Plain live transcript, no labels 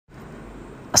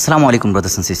Assalamu alaikum,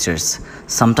 brothers and sisters.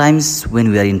 Sometimes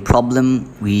when we are in problem,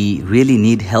 we really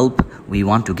need help. We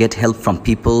want to get help from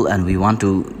people and we want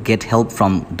to get help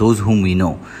from those whom we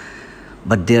know.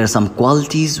 But there are some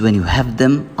qualities when you have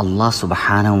them, Allah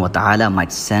subhanahu wa ta'ala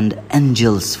might send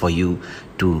angels for you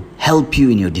to help you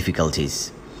in your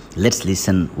difficulties. Let's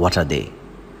listen, what are they?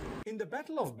 In the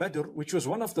Battle of Badr, which was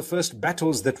one of the first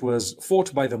battles that was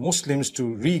fought by the Muslims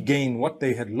to regain what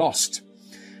they had lost,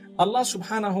 Allah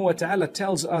subhanahu wa ta'ala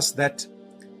tells us that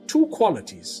two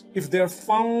qualities, if they're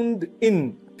found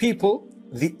in people,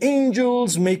 the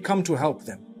angels may come to help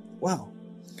them. Wow.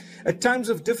 At times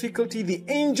of difficulty, the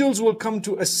angels will come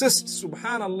to assist.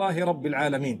 Subhanallah Rabbil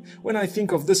Alameen. When I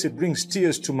think of this, it brings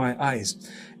tears to my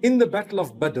eyes. In the Battle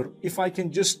of Badr, if I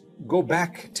can just go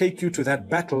back, take you to that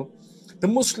battle, the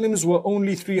Muslims were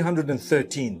only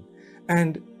 313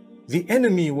 and the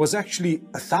enemy was actually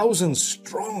 1,000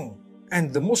 strong.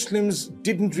 And the Muslims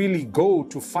didn't really go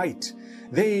to fight.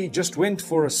 They just went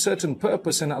for a certain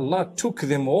purpose, and Allah took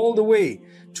them all the way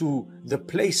to the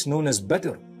place known as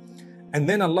Badr. And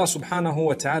then Allah subhanahu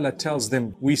wa ta'ala tells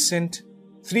them, we sent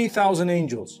 3,000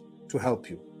 angels to help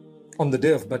you on the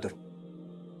day of Badr.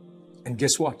 And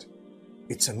guess what?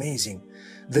 It's amazing.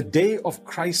 The day of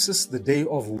crisis, the day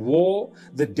of war,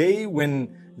 the day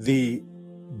when the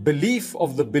belief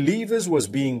of the believers was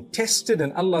being tested,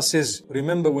 and Allah says,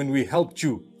 remember when we helped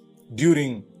you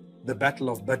during the Battle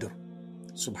of Badr.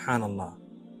 Subhanallah,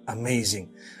 amazing.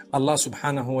 Allah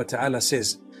subhanahu wa ta'ala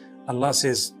says, Allah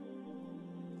says,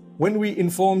 when we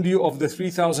informed you of the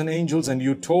 3,000 angels and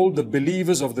you told the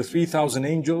believers of the 3,000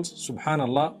 angels,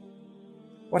 subhanallah,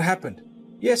 what happened?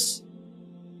 Yes,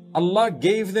 Allah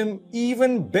gave them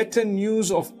even better news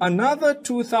of another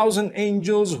 2,000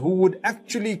 angels who would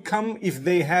actually come if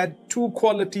they had two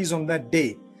qualities on that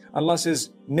day. Allah says,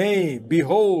 nay,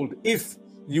 behold, if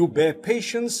you bear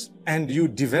patience and you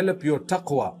develop your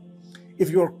taqwa, if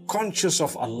you're conscious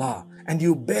of Allah and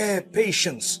you bear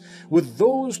patience with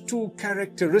those two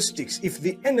characteristics, if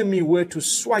the enemy were to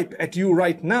swipe at you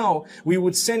right now, we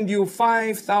would send you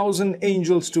 5,000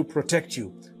 angels to protect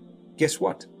you. Guess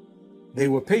what? They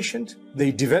were patient,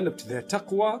 they developed their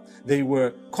taqwa, they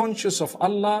were conscious of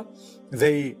Allah,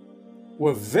 they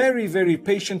were very, very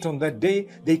patient on that day.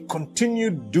 They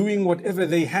continued doing whatever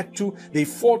they had to. They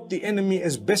fought the enemy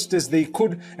as best as they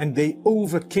could, and they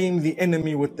overcame the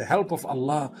enemy with the help of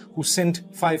Allah, who sent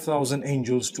 5,000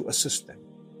 angels to assist them.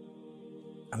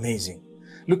 Amazing.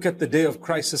 Look at the day of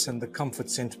crisis and the comfort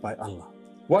sent by Allah.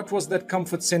 What was that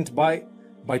comfort sent by?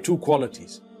 By two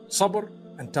qualities, sabr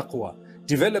and taqwa.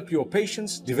 Develop your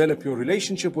patience, develop your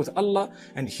relationship with Allah,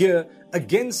 and here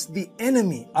against the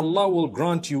enemy, Allah will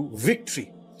grant you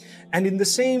victory. And in the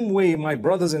same way, my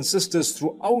brothers and sisters,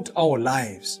 throughout our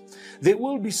lives, there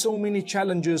will be so many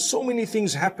challenges, so many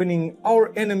things happening,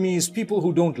 our enemies, people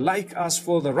who don't like us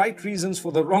for the right reasons,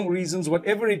 for the wrong reasons,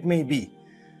 whatever it may be.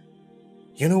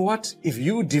 You know what? If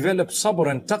you develop sabr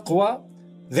and taqwa,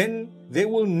 then they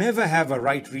will never have a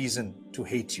right reason to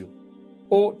hate you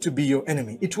or to be your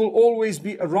enemy. It will always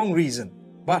be a wrong reason,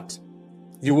 but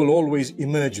you will always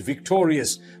emerge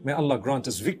victorious. May Allah grant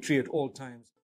us victory at all times.